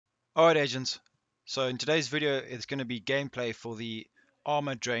Alright agents, so in today's video it's going to be gameplay for the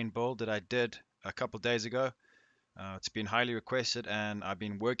Armour Drain build that I did a couple days ago. It's been highly requested and I've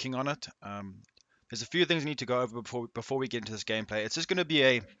been working on it. There's a few things we need to go over before we get into this gameplay. It's just going to be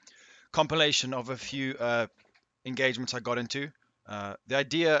a compilation of a few engagements I got into. The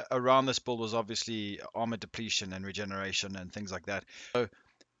idea around this build was obviously armor depletion and regeneration and things like that. So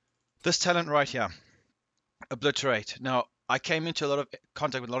this talent right here, Obliterate. Now, I came into a lot of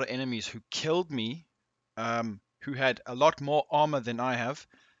contact with a lot of enemies who killed me, who had a lot more armor than I have,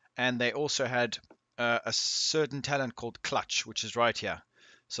 and they also had a certain talent called Clutch, which is right here.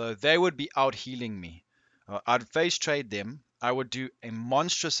 So they would be out healing me. I'd phase trade them. I would do a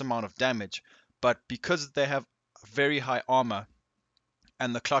monstrous amount of damage, but because they have very high armor,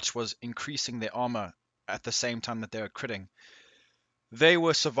 and the Clutch was increasing their armor at the same time that they were critting, they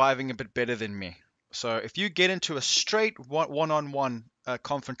were surviving a bit better than me. So if you get into a straight one-on-one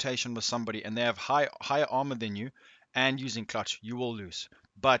confrontation with somebody and they have higher armor than you and using clutch, you will lose.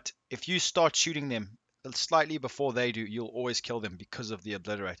 But if you start shooting them slightly before they do, you'll always kill them because of the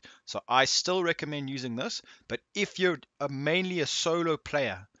obliterate. So I still recommend using this, but if you're mainly a solo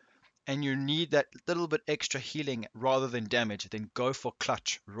player and you need that little bit extra healing rather than damage, then go for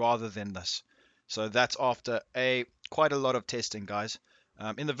clutch rather than this. So that's after quite a lot of testing, guys.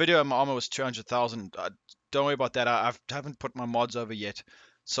 In the video, my armor was 200,000. Don't worry about that. I haven't put my mods over yet.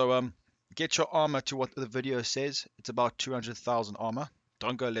 So get your armor to what the video says. It's about 200,000 armor.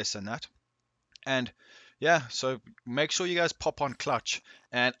 Don't go less than that. And yeah, so make sure you guys pop on clutch.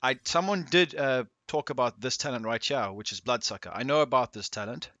 And someone did talk about this talent right here, which is Bloodsucker. I know about this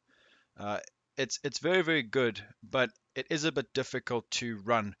talent. It's very, very good, but it is a bit difficult to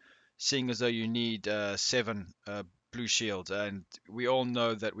run, seeing as though you need 7 blue shields, and we all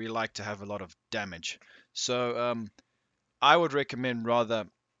know that we like to have a lot of damage. So I would recommend rather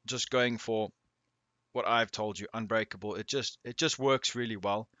just going for what I've told you, Unbreakable. It just works really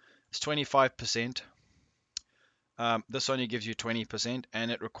well. It's 25%. This only gives you 20%,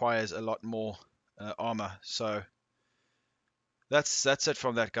 and it requires a lot more armor. So that's it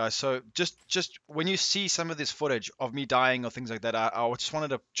from that, guys. So just when you see some of this footage of me dying or things like that, I just wanted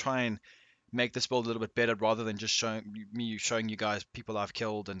to try and make this build a little bit better rather than just showing you guys people I've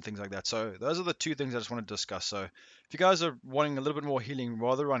killed and things like that. So those are the two things I just want to discuss. So if you guys are wanting a little bit more healing,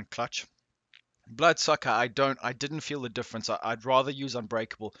 rather run clutch. Bloodsucker, I didn't feel the difference. I'd rather use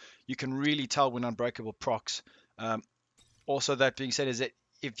Unbreakable. You can really tell when Unbreakable procs. Um, Also, that being said, is that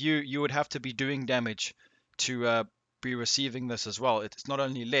if you would have to be doing damage to be receiving this as well. It's not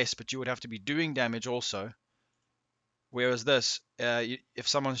only less, but you would have to be doing damage also. Whereas this, if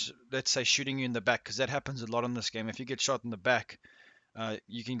someone's, let's say, shooting you in the back, because that happens a lot in this game, if you get shot in the back,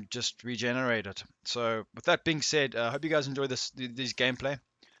 you can just regenerate it. So with that being said, I hope you guys enjoy this gameplay.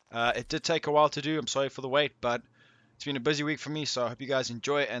 It did take a while to do. I'm sorry for the wait, but it's been a busy week for me, so I hope you guys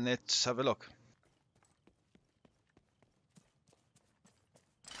enjoy, and let's have a look.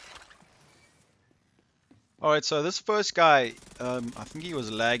 Alright, so this first guy, I think he was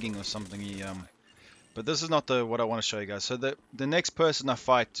lagging or something. But this is not what I want to show you guys. So the next person I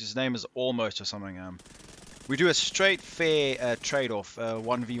fight, his name is Almost or something. We do a straight fair trade-off,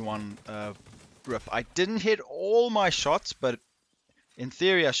 1v1 rip. I didn't hit all my shots, but in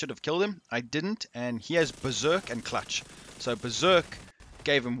theory I should have killed him. I didn't, and he has Berserk and Clutch. So Berserk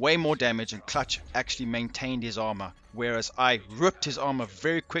gave him way more damage, and Clutch actually maintained his armor. Whereas I ripped his armor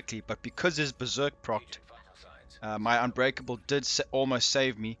very quickly, but because his Berserk procced, my Unbreakable did almost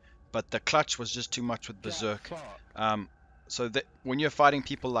save me, but the clutch was just too much with Berserk. So that when you're fighting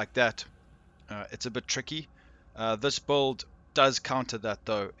people like that, it's a bit tricky. This build does counter that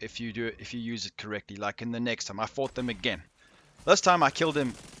though, if you use it correctly. Like in the next time, I fought them again. This time I killed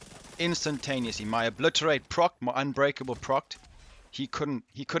him instantaneously. My Obliterate proc, my Unbreakable procced. He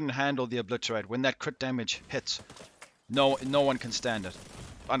couldn't handle the Obliterate. When that crit damage hits, no one can stand it.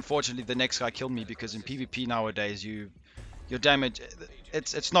 Unfortunately, the next guy killed me because in PvP nowadays, your damage,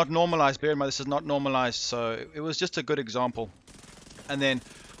 it's not normalized. Bear in mind, this is not normalized, so it was just a good example. And then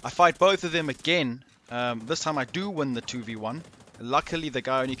I fight both of them again. This time I do win the 2v1. Luckily, the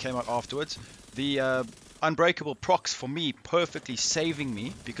guy only came out afterwards. The Unbreakable procs for me, perfectly saving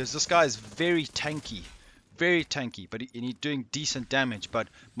me, because this guy is very tanky. Very tanky, but he's doing decent damage. But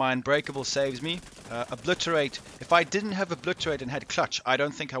my Unbreakable saves me. Obliterate, if I didn't have Obliterate and had Clutch, I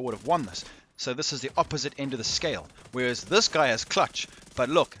don't think I would have won this. So this is the opposite end of the scale. Whereas this guy has Clutch. But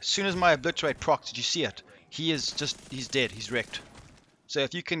look, as soon as my Obliterate proc, did you see it? He's dead, he's wrecked. So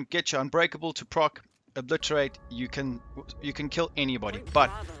if you can get your Unbreakable to proc, Obliterate, you can kill anybody. But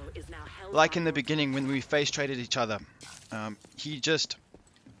like in the beginning when we face traded each other, he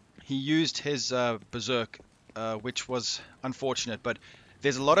he used his berserk, which was unfortunate, but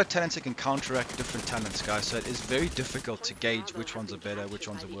there's a lot of talents that can counteract different talents, guys, so it is very difficult to gauge which ones are better, which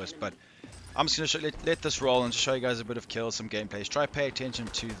ones are worse. But I'm just going to let this roll and show you guys a bit of kills, some gameplays. Try pay attention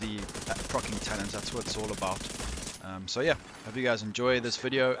to the proccing talents, that's what it's all about. So yeah, hope you guys enjoy this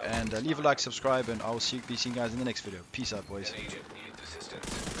video, and leave a like, subscribe, and I will be seeing you guys in the next video. Peace out, boys.